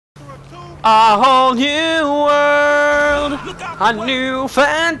A whole new world, a new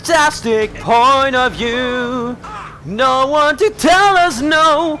fantastic point of view. No one to tell us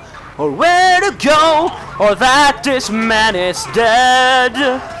no, or where to go, or that this man is dead.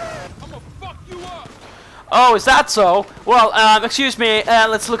 Oh, is that so? Well, excuse me,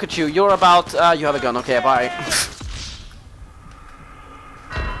 let's look at you. You're about, you have a gun, okay, bye.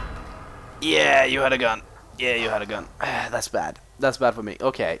 Yeah, you had a gun. Yeah, you had a gun. That's bad. That's bad for me.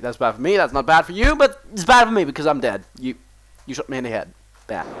 Okay, that's bad for me. That's not bad for you, but it's bad for me because I'm dead. You shot me in the head.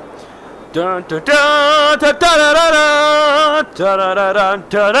 Bad. Dun dun dun dun dun dun dun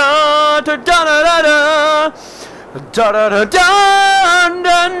dun dun dun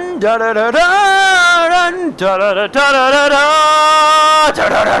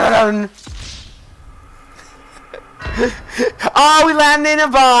dun. Oh, we landed in a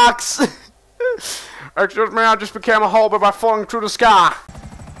box. Excuse me, I just became a hobo by falling through the sky.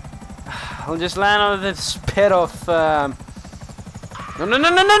 I'll just land on this pit of, No, don't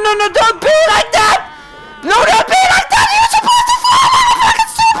be like that! No, don't be like that! You're supposed to fly like a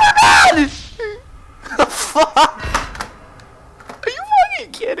fucking Superman! Fuck! Are you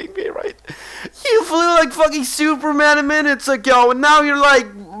fucking kidding me, right? You flew like fucking Superman a minute ago, and now you're like,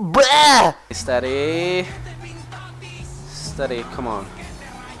 bleh! Steady. Steady, come on.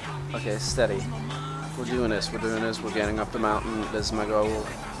 Okay, steady. We're doing this, we're getting up the mountain. This is my goal.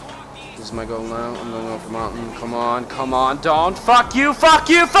 This is my goal now. I'm going up the mountain. Come on, come on, don't. Fuck you, fuck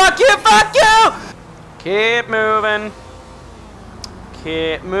you, fuck you, fuck you! Keep moving.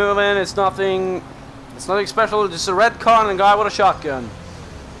 Keep moving. It's nothing special, just a red car and a guy with a shotgun.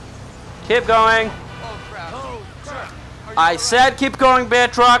 Keep going. I said keep going, bear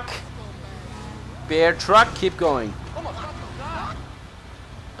truck. Bear truck, keep going.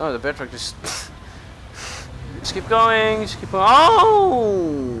 Oh, the bear truck just... Just keep going, just keep going.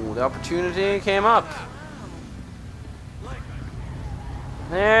 Oh! The opportunity came up.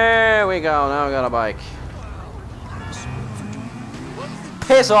 There we go, now we got a bike.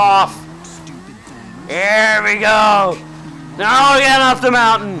 Piss off! Here we go! Now we're getting off the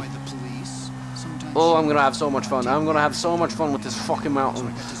mountain! Oh, I'm gonna have so much fun. I'm gonna have so much fun with this fucking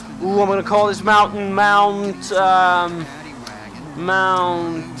mountain. Ooh, I'm gonna call this mountain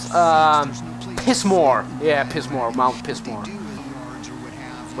Pissmore. Yeah, Pissmore. Mount Pissmore.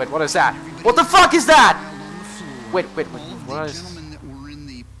 Wait, what is that? What the fuck is that? Wait. What is...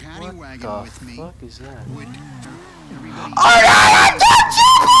 What the fuck is that? Oh no!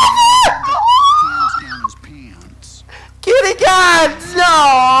 Kitty cats!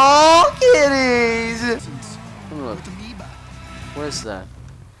 No! Kitties! Look. What is that?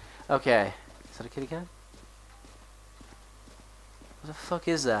 Okay. Is that a kitty cat? What the fuck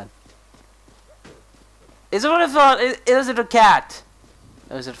is that? Is it what I thought? Is it a cat?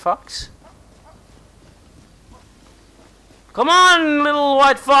 Or is it a fox? Come on, little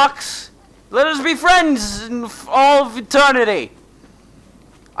white fox! Let us be friends in all of eternity!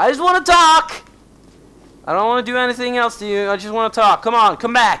 I just want to talk! I don't want to do anything else to you, I just want to talk. Come on,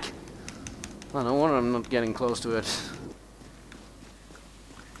 come back! Oh, no wonder I'm not getting close to it.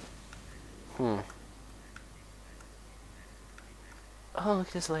 Oh, look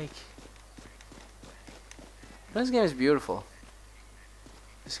at this lake. This game is beautiful.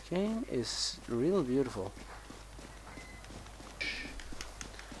 This game is real beautiful.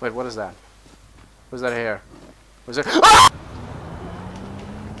 Wait, what is that? What's that here? What's that? Ah!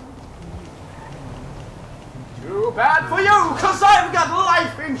 Too bad for you, cause I've got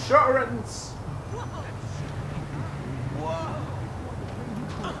life insurance!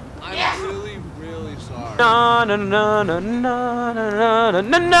 I'm really sorry. No, no, no, no, no, no, no, no, no,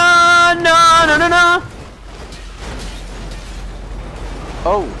 no, no, no.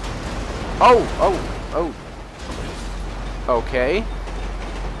 Oh. Okay.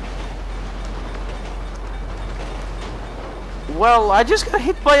 Well, I just got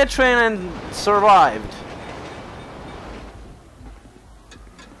hit by a train and survived.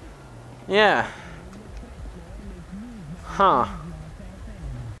 Yeah. Huh.